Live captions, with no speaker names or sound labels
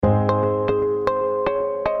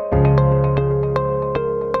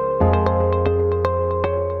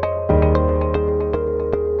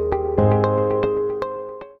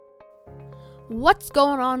What's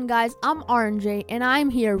going on, guys? I'm RNJ, and I'm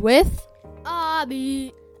here with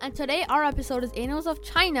Abby. And today our episode is Animals of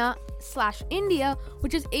China / India,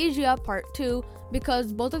 which is Asia Part 2,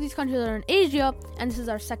 because both of these countries are in Asia, and this is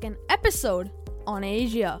our second episode on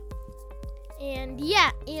Asia. And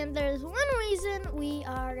there's one reason we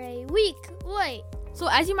are a week late. So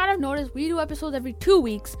as you might have noticed, we do episodes every 2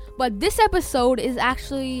 weeks, but this episode is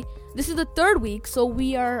this is the third week, so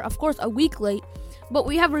we are, of course, a week late, but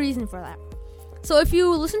we have a reason for that. So if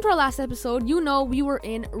you listened to our last episode, you know we were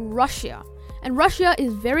in Russia. And Russia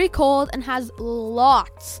is very cold and has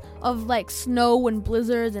lots of snow and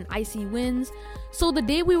blizzards and icy winds. So the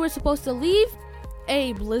day we were supposed to leave,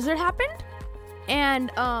 a blizzard happened. And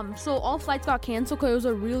so all flights got canceled because it was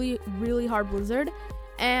a really, really hard blizzard.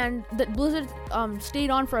 And the blizzard stayed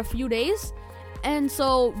on for a few days. And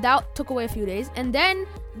so that took away a few days. And then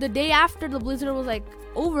the day after the blizzard was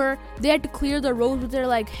over, they had to clear the roads with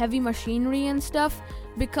their heavy machinery and stuff,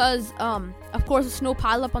 because of course the snow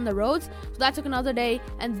piled up on the roads. So that took another day,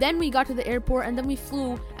 and then we got to the airport, and then we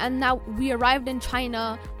flew, and now we arrived in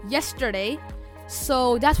China yesterday.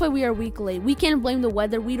 So that's why we are a week late. We can't blame the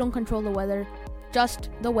weather. We don't control the weather, just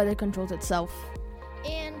the weather controls itself.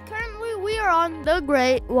 And currently we are on the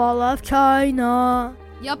Great Wall of China.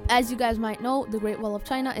 Yup, as you guys might know, the Great Wall of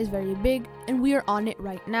China is very big, and we are on it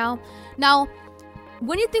right now. Now,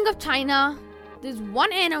 when you think of China, there's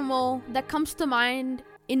one animal that comes to mind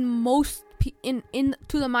to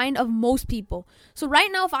the mind of most people. So right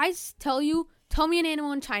now, if I tell me an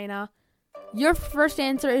animal in China, your first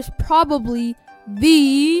answer is probably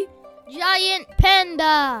the giant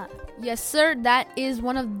panda. Yes, sir. That is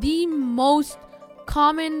one of the most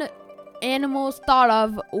common animals thought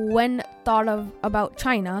of when thought of about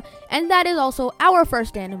China, and that is also our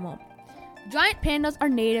first animal. Giant pandas are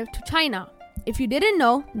native to China. If you didn't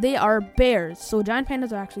know, they are bears. So giant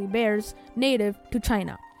pandas are actually bears native to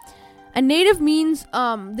China. And native means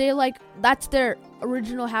that's their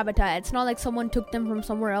original habitat. It's not like someone took them from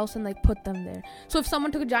somewhere else and put them there. So if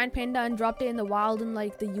someone took a giant panda and dropped it in the wild in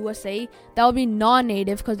the USA, that would be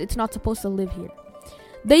non-native because it's not supposed to live here.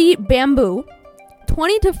 They eat bamboo,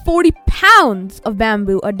 20 to 40 pounds of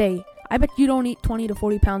bamboo a day. I bet you don't eat 20 to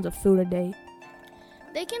 40 pounds of food a day.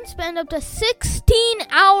 They can spend up to 16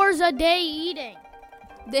 hours a day eating.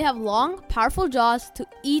 They have long, powerful jaws to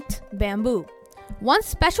eat bamboo. One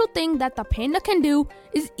special thing that the panda can do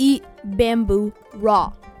is eat bamboo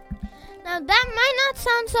raw. Now that might not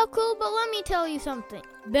sound so cool, but let me tell you something.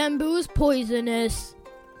 Bamboo is poisonous.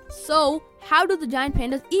 So, how do the giant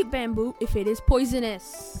pandas eat bamboo if it is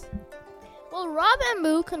poisonous? Well, raw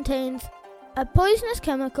bamboo contains a poisonous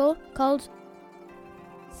chemical called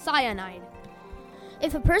cyanide.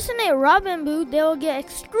 If a person ate raw bamboo, they will get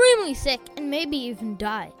extremely sick and maybe even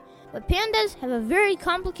die. But pandas have a very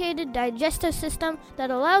complicated digestive system that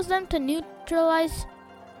allows them to neutralize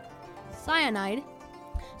cyanide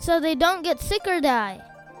so they don't get sick or die.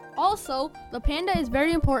 Also, the panda is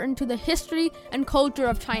very important to the history and culture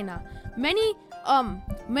of China. Many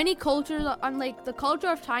cultures, the culture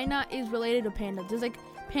of China is related to pandas. There's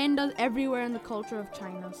pandas everywhere in the culture of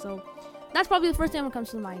China. So that's probably the first thing that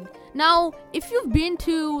comes to mind. Now, if you've been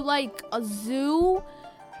to a zoo,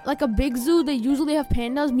 a big zoo, they usually have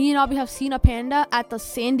pandas. Me and Abby have seen a panda at the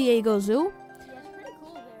San Diego Zoo. Yeah, it's pretty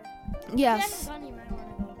cool there. Yes. You might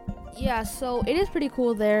want to go. Yeah, so it is pretty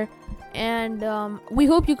cool there. And we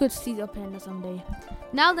hope you could see a panda someday.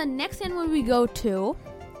 Now, the next animal we go to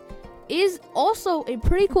is also a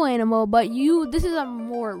pretty cool animal, but this is a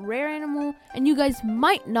more rare animal, and you guys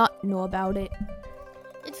might not know about it.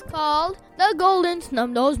 It's called the golden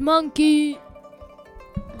snub-nosed monkey.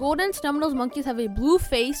 Golden snub-nosed monkeys have a blue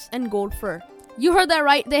face and gold fur. You heard that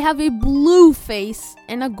right. They have a blue face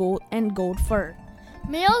and gold fur.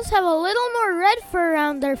 Males have a little more red fur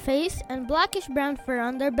around their face and blackish brown fur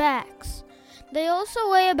on their backs. They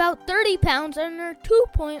also weigh about 30 pounds and are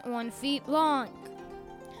 2.1 feet long.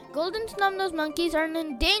 Golden snub-nosed monkeys are an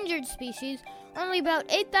endangered species, only about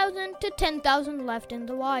 8,000 to 10,000 left in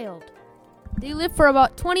the wild. They live for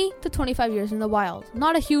about 20 to 25 years in the wild.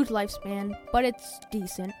 Not a huge lifespan, but it's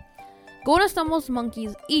decent. Golden snub-nosed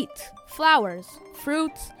monkeys eat flowers,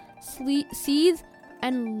 fruits, seeds,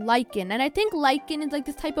 and lichen. And I think lichen is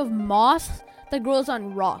this type of moss that grows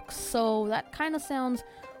on rocks. So that kind of sounds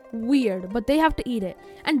weird, but they have to eat it.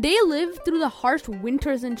 And they live through the harsh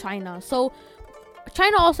winters in China. So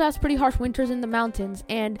China also has pretty harsh winters in the mountains,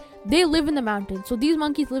 and they live in the mountains. So these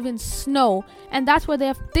monkeys live in snow, and that's why they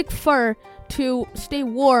have thick fur to stay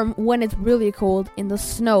warm when it's really cold in the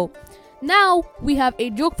snow. Now we have a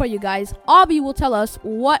joke for you guys. Abby will tell us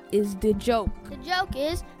what is the joke. The joke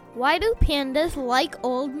is, why do pandas like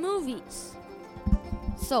old movies?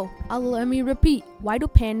 So, let me repeat. Why do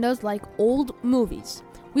pandas like old movies?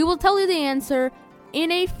 We will tell you the answer in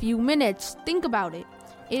a few minutes. Think about it.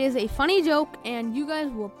 It is a funny joke, and you guys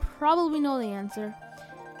will probably know the answer.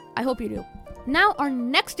 I hope you do. Now, our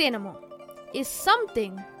next animal is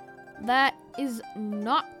something that is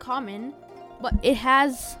not common, but it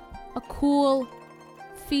has a cool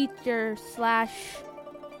feature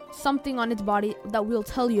 / something on its body that we'll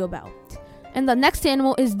tell you about. And the next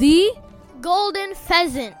animal is the golden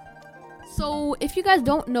pheasant. So, if you guys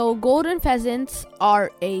don't know, golden pheasants are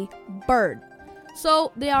a bird.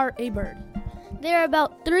 So, they are a bird. They're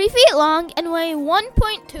about 3 feet long and weigh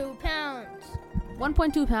 1.2 pounds.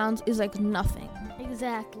 1.2 pounds is like nothing.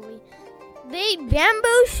 Exactly. They eat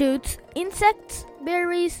bamboo shoots, insects,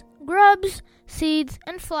 berries, grubs, seeds,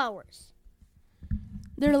 and flowers.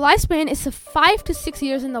 Their lifespan is 5 to 6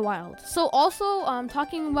 years in the wild. So also,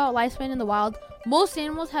 talking about lifespan in the wild, most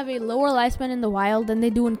animals have a lower lifespan in the wild than they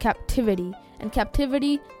do in captivity. And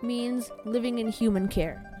captivity means living in human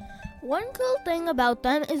care. One cool thing about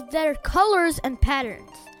them is their colors and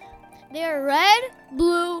patterns. They are red,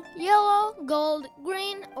 blue, yellow, gold,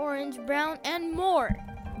 green, orange, brown, and more.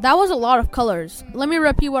 That was a lot of colors. Let me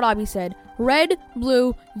repeat what Abby said. Red,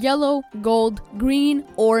 blue, yellow, gold, green,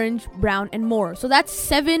 orange, brown, and more. So that's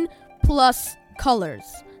 7 plus colors.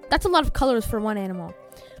 That's a lot of colors for one animal.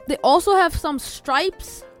 They also have some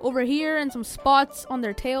stripes over here and some spots on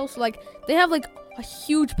their tails. So they have a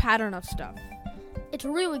huge pattern of stuff. It's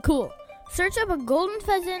really cool. Search up a golden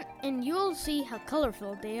pheasant and you'll see how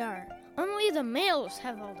colorful they are. Only the males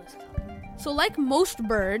have all this color. So like most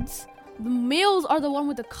birds, the males are the one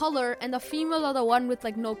with the color and the females are the one with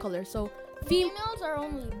no color. So females are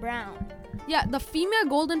only brown. Yeah, the female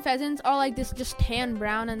golden pheasants are like this just tan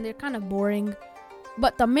brown and they're kind of boring.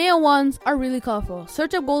 But the male ones are really colorful.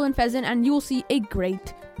 Search up golden pheasant and you'll see a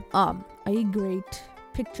great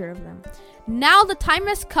picture of them. Now the time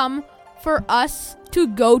has come for us to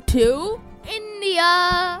go to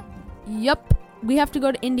India. Yup, we have to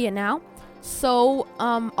go to India now. So,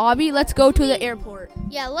 Abby, let's go to the airport.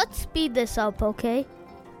 Yeah, let's speed this up, okay?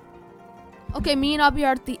 Okay, me and Abby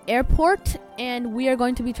are at the airport, and we are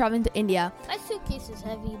going to be traveling to India. My suitcase is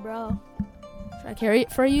heavy, bro. Should I carry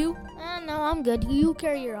it for you? No, I'm good. You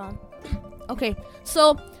carry your own. Okay,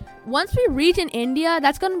 so once we reach in India,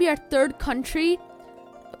 that's going to be our third country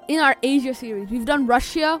in our Asia series. We've done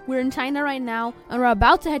Russia, we're in China right now, and we're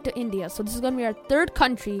about to head to India. So this is going to be our third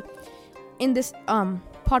country in this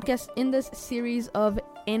podcast, in this series of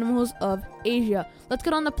Animals of Asia. Let's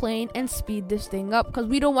get on the plane and speed this thing up because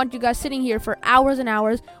we don't want you guys sitting here for hours and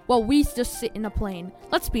hours while we just sit in a plane.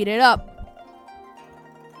 Let's speed it up.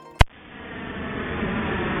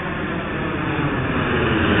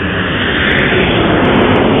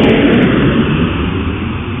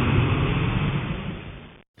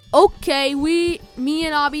 Okay, me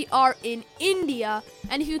and Abby are in India,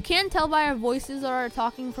 and if you can't tell by our voices or our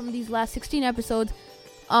talking from these last 16 episodes,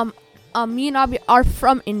 me and Abby are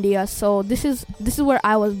from India, so this is where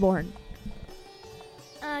I was born.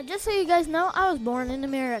 Just so you guys know, I was born in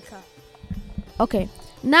America. Okay,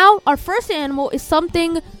 now our first animal is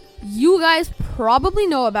something you guys probably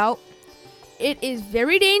know about. It is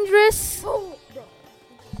very dangerous.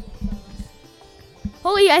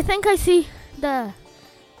 Holy, I think I see the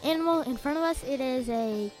animal in front of us. It is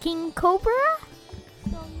a king cobra.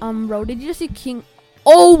 Bro, did you just see king?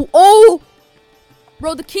 Oh!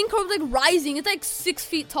 Bro, the king cobra's rising. It's 6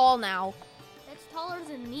 feet tall now. That's taller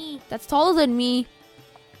than me. That's taller than me.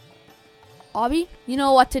 Abby, you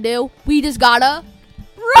know what to do. We just gotta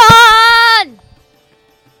run!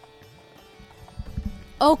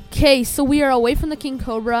 Okay, so we are away from the king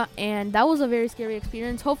cobra, and that was a very scary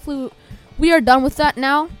experience. Hopefully, we are done with that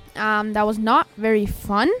now. That was not very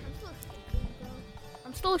fun.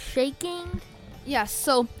 I'm still shaking. Yes,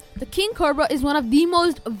 so the king cobra is one of the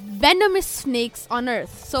most venomous snakes on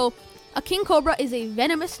earth. So a king cobra is a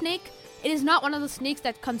venomous snake. It is not one of the snakes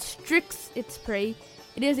that constricts its prey.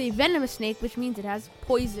 It is a venomous snake, which means it has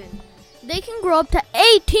poison. They can grow up to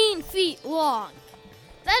 18 feet long.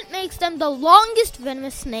 That makes them the longest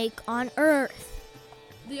venomous snake on earth.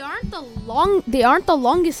 They aren't the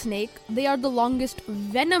longest snake. They are the longest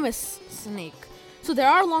venomous snake. So there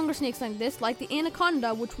are longer snakes like this, like the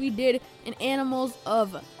anaconda, which we did in Animals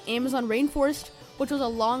of Amazon Rainforest, which was a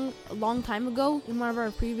long time ago in one of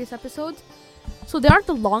our previous episodes. So they aren't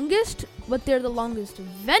the longest, but they're the longest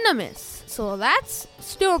venomous. So that's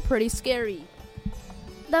still pretty scary.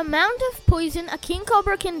 The amount of poison a king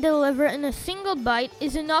cobra can deliver in a single bite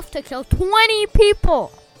is enough to kill 20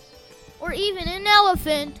 people. Or even an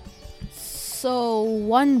elephant. So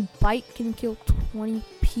one bite can kill 20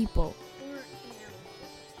 people.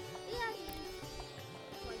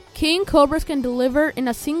 king cobras can deliver in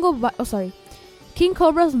a single king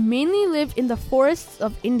cobras mainly lived in the forests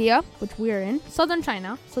of India, which we are in, southern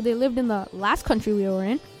China, so they lived in the last country we were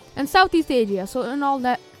in, and Southeast Asia, so in all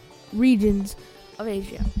that regions of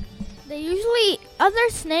Asia. They usually eat other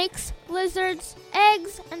snakes, lizards,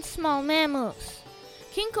 eggs, and small mammals.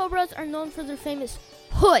 King cobras are known for their famous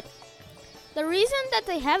hood. The reason that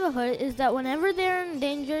they have a hood is that whenever they're in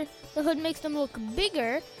danger, the hood makes them look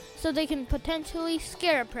bigger so they can potentially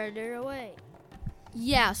scare a predator away.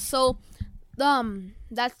 Yeah, so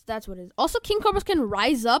that's what it is. Also, king cobras can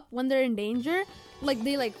rise up when they're in danger. Like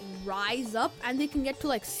they rise up and they can get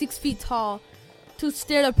to 6 feet tall to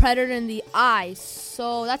stare the predator in the eyes.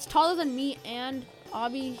 So that's taller than me and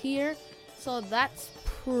Abby here. So that's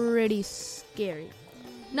pretty scary.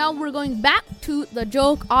 Now we're going back to the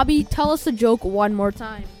joke. Abby, tell us the joke one more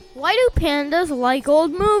time. Why do pandas like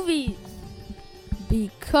old movies?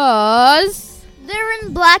 Because they're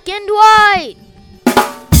in black and white.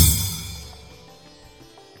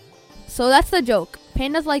 So that's the joke.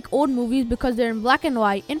 Pandas like old movies because they're in black and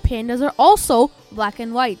white, and pandas are also black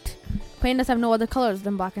and white. Pandas have no other colors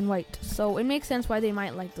than black and white, so it makes sense why they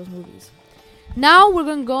might like those movies. Now we're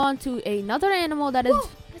going to go on to another animal that is... Whoa,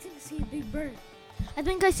 I think I see a big bird. I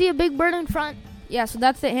think I see a big bird in front. Yeah, so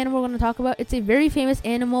that's the animal we're going to talk about. It's a very famous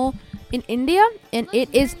animal in India, and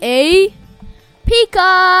it is a...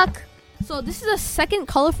 peacock. So this is the second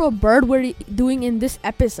colorful bird we're doing in this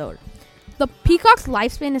episode. The peacock's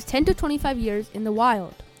lifespan is 10 to 25 years in the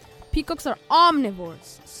wild. Peacocks are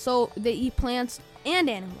omnivores, so they eat plants and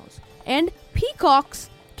animals. And peacocks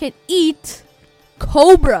can eat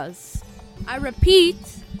cobras. I repeat,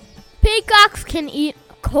 peacocks can eat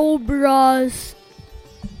cobras.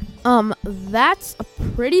 That's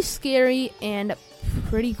pretty scary and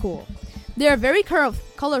pretty cool. They are very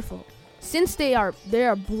colorful, since they are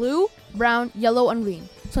blue, brown, yellow, and green.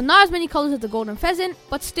 So not as many colors as the golden pheasant,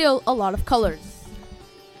 but still a lot of colors.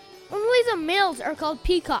 Only the males are called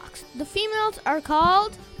peacocks. The females are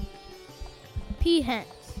called peahens.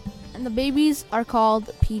 And the babies are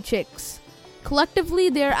called peachicks. Collectively,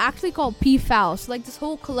 they're actually called peafowls. Like this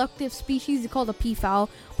whole collective species is called a peafowl,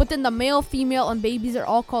 but then the male, female, and babies are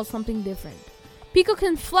all called something different. Peacock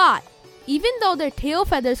can fly, even though their tail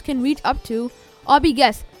feathers can reach up to, Abby,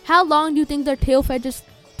 guess, how long do you think their tail feathers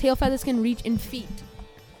can reach in feet?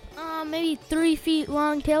 Maybe 3 feet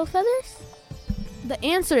long tail feathers? The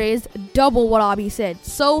answer is double what Abby said.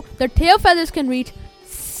 So their tail feathers can reach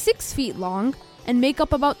 6 feet long and make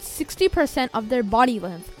up about 60% of their body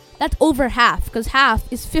length. That's over half, because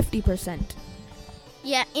half is 50%.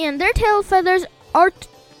 Yeah, and their tail feathers are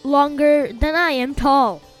longer than I am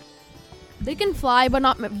tall. They can fly, but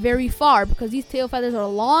not very far, because these tail feathers are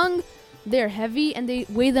long, they're heavy, and they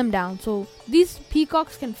weigh them down. So these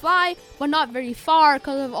peacocks can fly, but not very far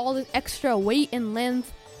because of all the extra weight and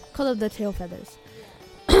length because of the tail feathers.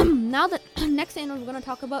 Now the next animal we're going to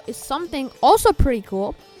talk about is something also pretty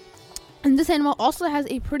cool. And this animal also has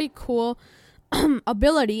a pretty cool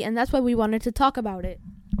ability, and that's why we wanted to talk about it.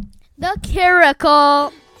 The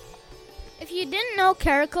caracal. If you didn't know,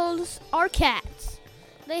 caracals are cats.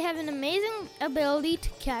 They have an amazing ability to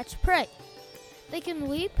catch prey. They can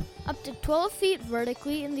leap up to 12 feet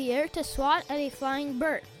vertically in the air to swat at a flying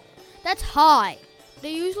bird. That's high.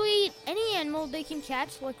 They usually eat any animal they can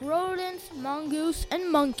catch, like rodents, mongoose,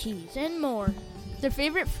 and monkeys, and more. Their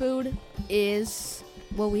favorite food is...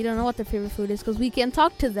 Well, we don't know what their favorite food is because we can't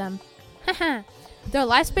talk to them. Their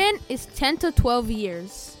lifespan is 10 to 12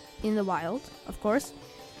 years in the wild, of course.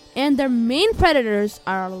 And their main predators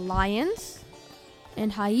are lions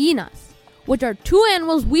and hyenas, which are two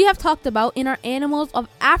animals we have talked about in our Animals of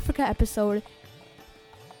Africa episode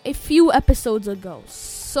a few episodes ago.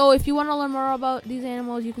 So if you want to learn more about these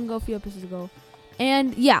animals, you can go a few episodes ago.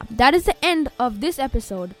 And yeah, that is the end of this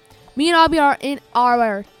episode. Me and Abby are in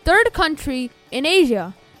our third country in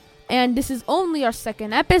Asia, and this is only our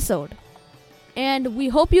second episode. And we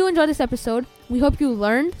hope you enjoyed this episode. We hope you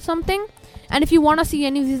learned something. And if you want to see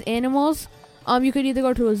any of these animals, you could either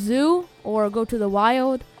go to a zoo or go to the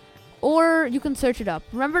wild, or you can search it up.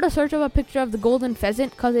 Remember to search up a picture of the golden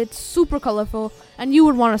pheasant because it's super colorful and you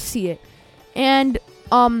would want to see it. And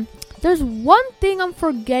there's one thing I'm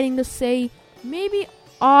forgetting to say. Maybe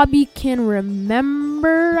Abby can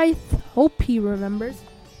remember. I hope he remembers.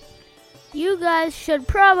 You guys should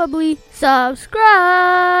probably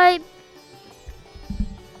subscribe.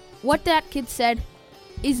 What that kid said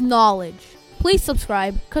is knowledge. Please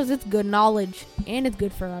subscribe because it's good knowledge and it's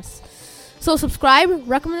good for us. So subscribe,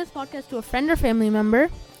 recommend this podcast to a friend or family member,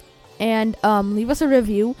 and leave us a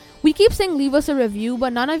review. We keep saying leave us a review,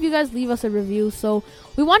 but none of you guys leave us a review. So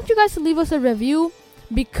we want you guys to leave us a review.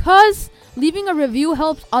 because leaving a review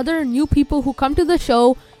helps other new people who come to the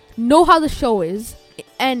show know how the show is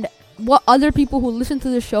and what other people who listen to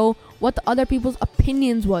the show, what the other people's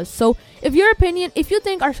opinions was. So if you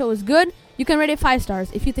think our show is good, you can rate it 5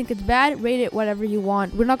 stars. If you think it's bad, rate it whatever you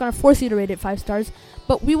want. We're not going to force you to rate it 5 stars,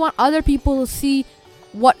 but we want other people to see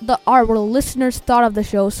what our listeners thought of the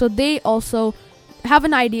show, so they also have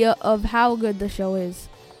an idea of how good the show is.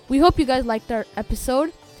 We hope you guys liked our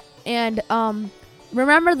episode, and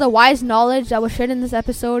remember the wise knowledge that was shared in this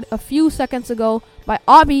episode a few seconds ago by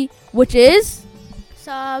Abhi, which is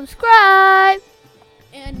subscribe.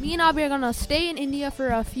 And me and Abhi are gonna stay in India for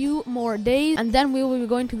a few more days, and then we will be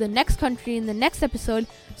going to the next country in the next episode.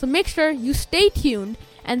 So make sure you stay tuned.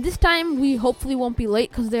 And this time we hopefully won't be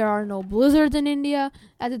late because there are no blizzards in India,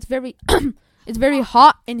 as it's very it's very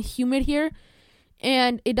hot and humid here,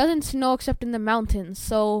 and it doesn't snow except in the mountains.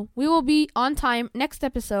 So we will be on time next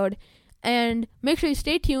episode, and make sure you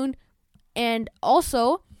stay tuned, and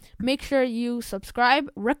also make sure you subscribe,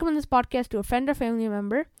 recommend this podcast to a friend or family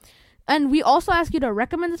member. And we also ask you to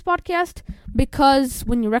recommend this podcast, because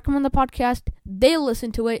when you recommend the podcast, they'll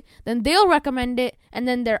listen to it, then they'll recommend it, and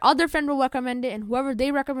then their other friend will recommend it, and whoever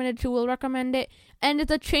they recommend it to will recommend it, and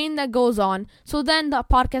it's a chain that goes on. So then the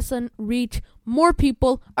podcast can reach more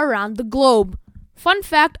people around the globe. Fun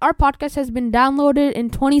fact, our podcast has been downloaded in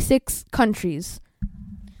 26 countries.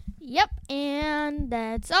 Yep, and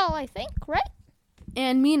that's all, I think, right?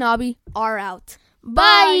 And me and Abhi are out.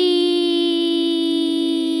 Bye!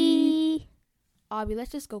 Abhi,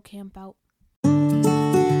 let's just go camp out.